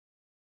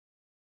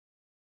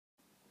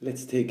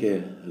Let's take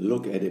a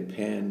look at a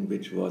pen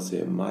which was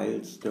a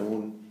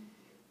milestone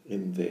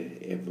in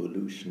the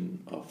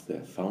evolution of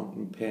the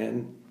fountain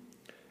pen.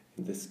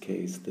 In this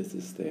case, this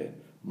is the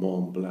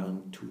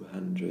Montblanc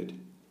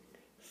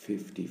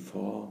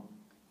 254.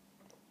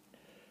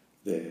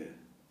 The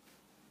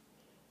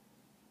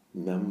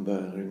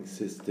numbering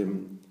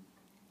system,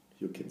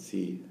 you can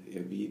see a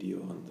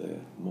video on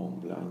the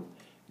Montblanc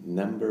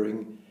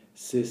numbering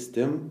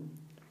system.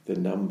 The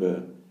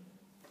number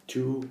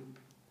 2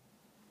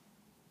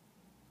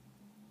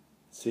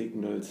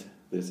 signals,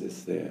 this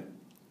is the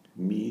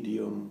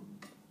medium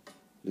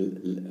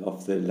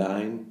of the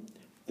line.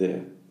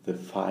 The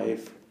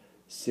 5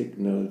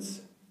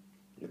 signals,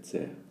 it's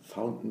a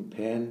fountain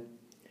pen,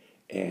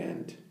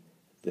 and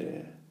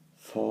the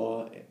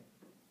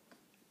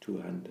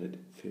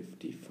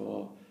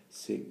 254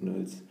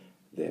 signals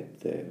that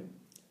the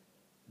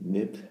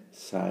nib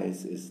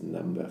size is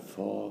number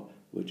 4,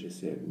 which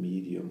is a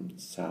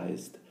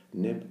medium-sized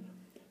nib.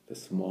 The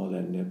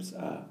smaller nibs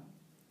are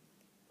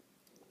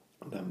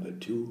number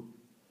 2.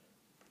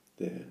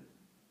 The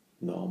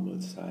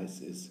normal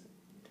size is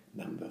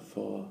number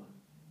 4,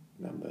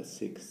 number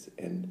 6,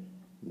 and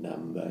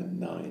number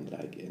 9.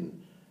 Like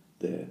in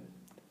the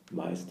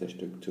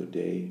Meisterstück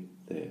today,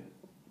 the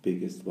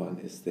biggest one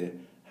is the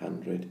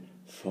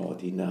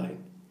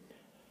 149.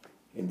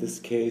 In this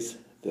case,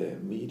 the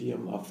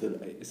medium of the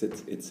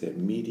it's a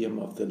medium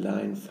of the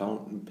line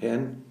fountain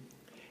pen,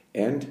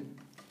 and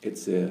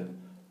it's a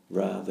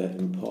rather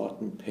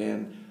important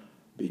pen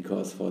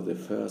because for the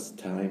first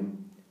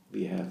time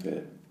we have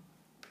a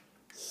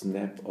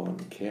snap-on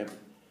cap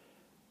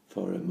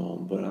for a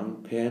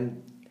Montblanc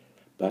pen.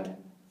 But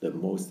the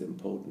most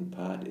important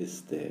part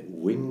is the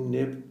wing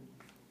nib.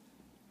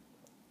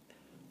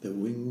 The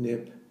wing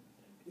nib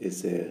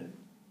is a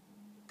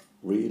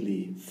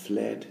really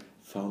flat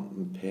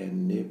fountain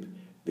pen nib,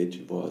 which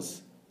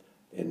was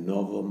a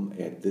novum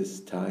at this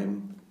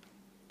time.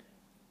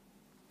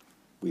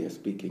 We are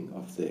speaking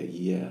of the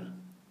year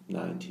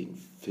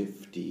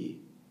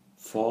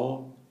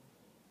 1954.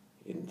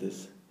 In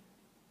this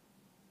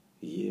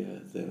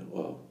year,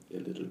 or a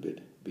little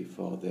bit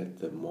before that,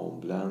 the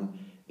Montblanc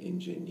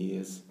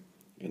engineers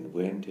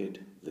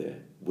invented the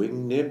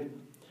wing nib.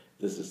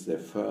 This is the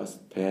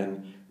first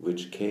pen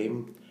which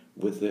came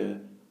with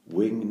a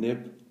wing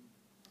nib.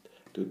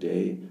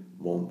 Today,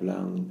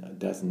 Montblanc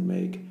doesn't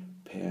make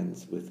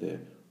pens with a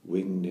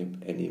wing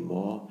nib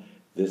anymore.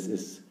 This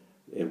is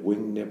a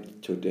wing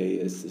nib today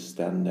is the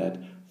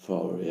standard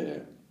for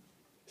a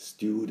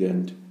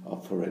student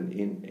or for an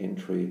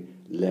entry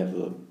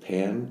level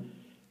pen.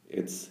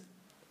 It's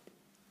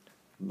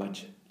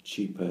much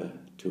cheaper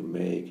to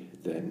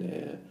make than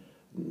a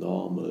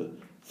normal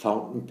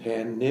fountain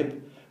pen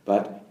nib,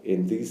 but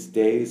in these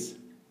days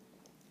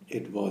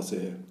it was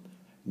a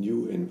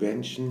new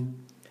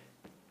invention.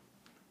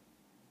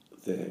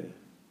 The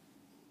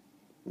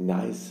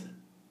nice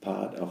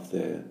part of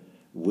the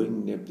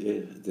wing nib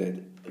is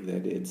that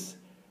it's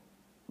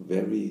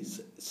very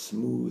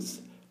smooth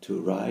to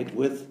write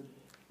with.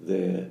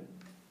 The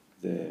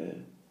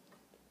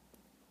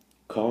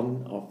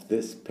con of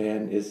this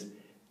pen is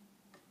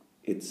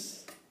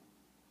it's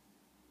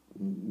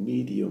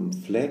medium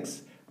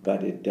flex,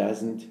 but it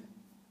doesn't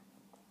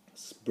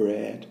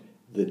spread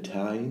the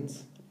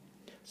tines,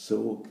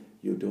 so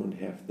you don't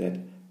have that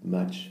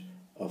much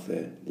of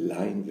a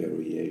line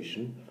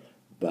variation.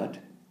 But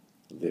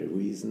the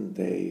reason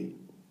they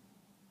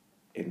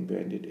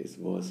invented it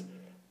was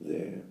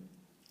the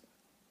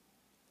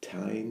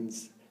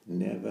tines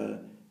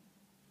never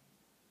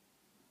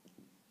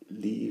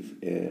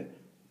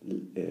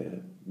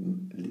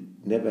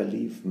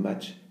leave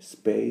much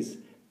space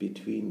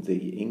between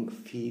the ink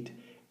feed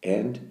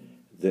and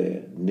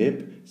the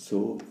nib,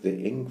 so the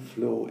ink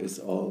flow is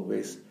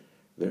always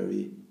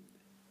very,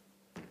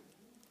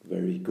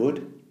 very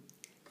good.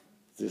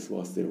 This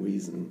was the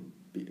reason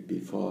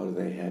before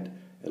they had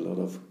a lot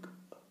of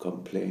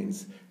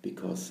complaints,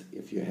 because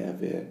if you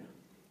have a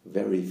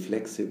very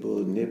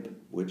flexible nib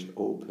which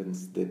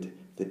opens the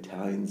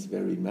tines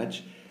very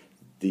much,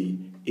 the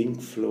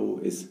ink flow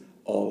is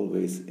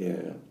always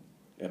a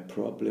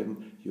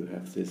problem. You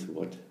have this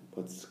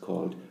what's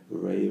called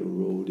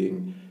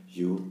railroading.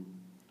 You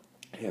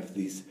have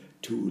these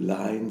 2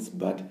 lines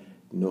but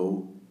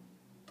no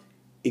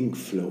ink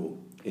flow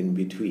in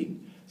between.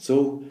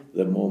 So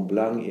the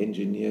Montblanc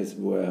engineers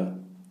were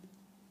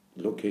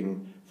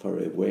looking for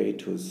a way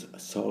to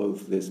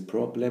solve this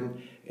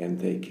problem, and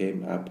they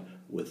came up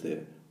with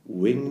a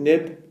wing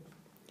nib.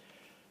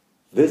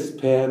 This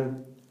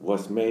pen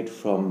was made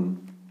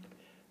from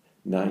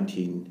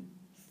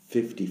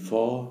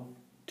 1954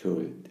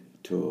 to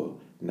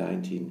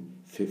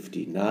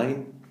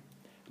 1959.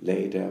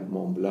 Later,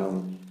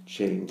 Montblanc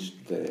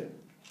changed the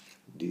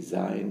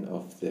design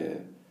of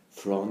the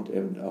front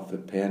end of the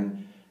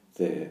pen.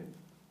 The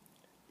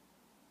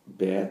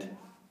bad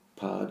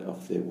part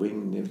of the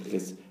wing nib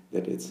is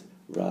that it's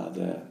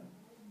rather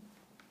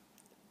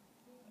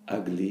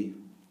ugly,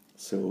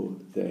 so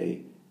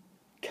they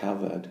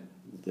covered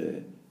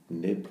the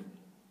nib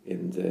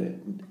in the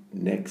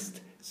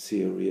next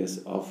series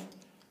of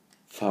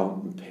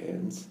fountain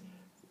pens.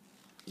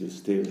 You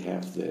still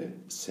have the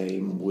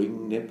same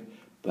wing nib,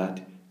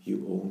 but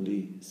you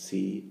only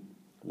see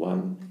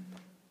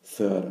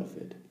 1/3 of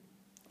it.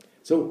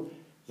 So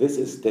this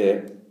is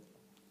the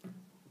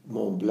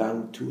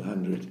Montblanc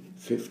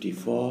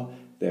 254.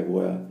 There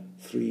were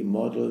 3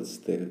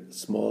 models, the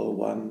small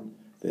one,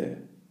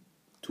 the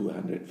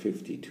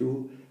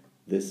 252,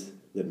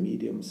 the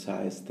medium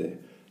size, the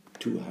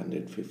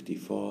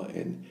 254,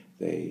 and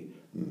they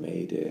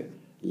made a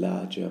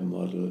larger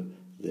model,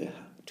 the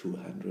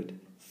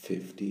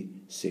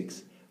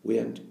 256. We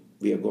are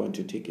going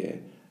to take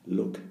a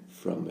look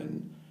from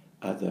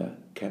another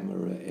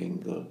camera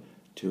angle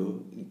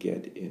to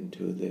get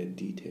into the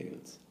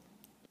details.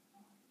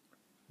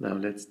 Now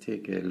let's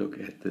take a look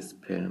at this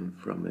pen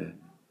from a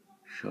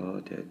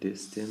shorter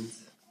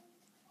distance.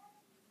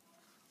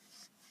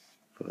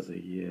 For the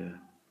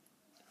year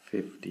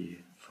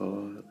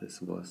 54,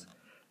 this was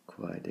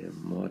quite a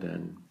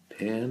modern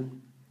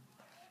pen,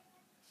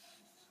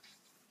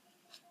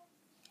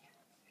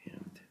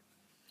 and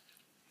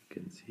you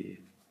can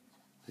see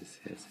this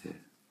has a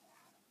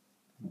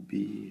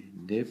B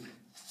nib,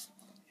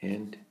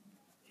 and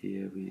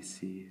here we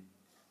see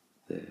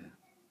the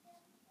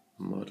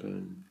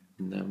model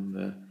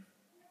number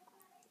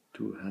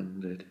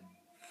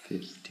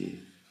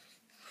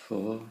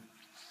 254.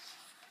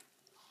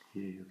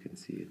 Here you can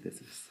see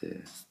this is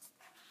the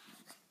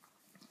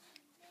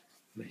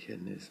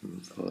mechanism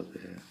for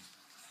the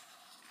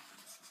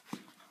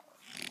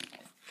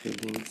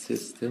filling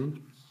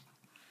system,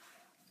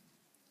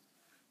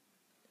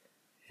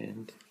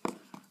 and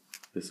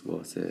this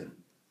was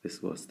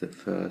the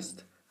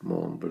first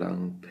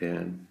Montblanc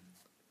pen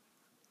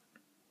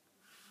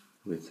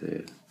with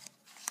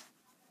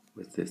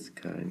this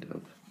kind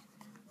of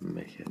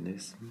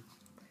mechanism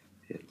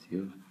that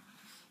you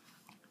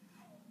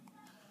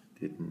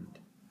didn't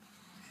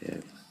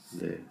have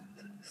the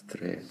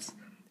threads.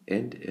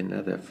 And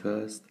another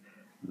first,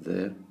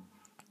 the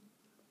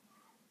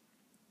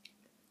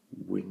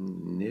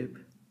wing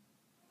nib.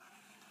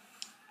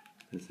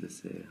 This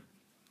is a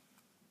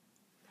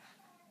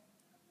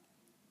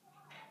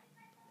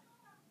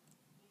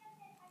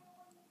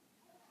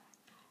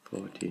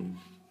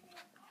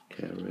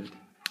 (14-karat)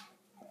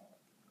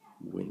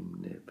 wing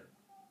nib.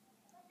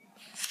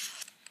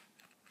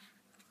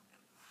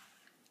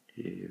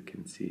 Here you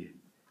can see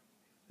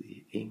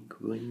the ink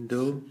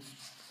window,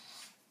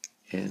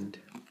 and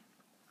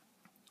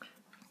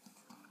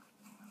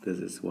this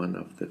is one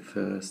of the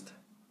first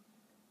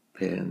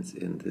pens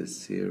in this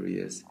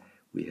series.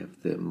 We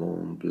have the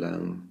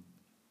Montblanc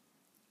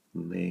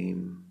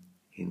name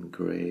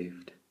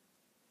engraved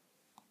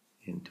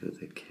into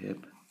the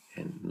cap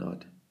and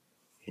not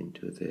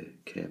into the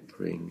cap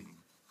ring,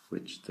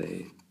 which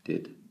they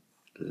did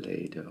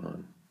later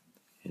on.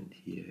 And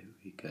here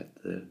we got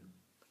the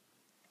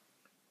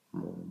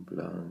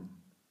Montblanc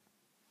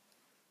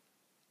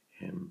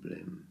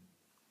emblem.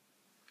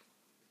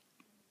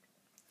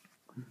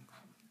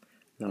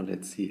 Now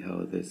let's see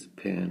how this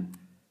pen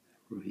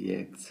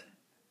reacts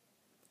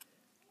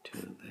to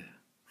the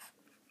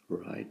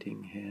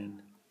writing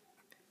hand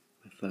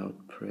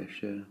without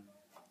pressure,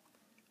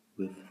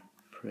 with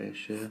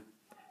pressure.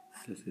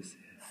 This is a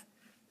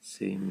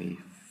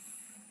semi-flex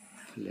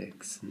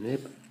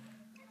nib.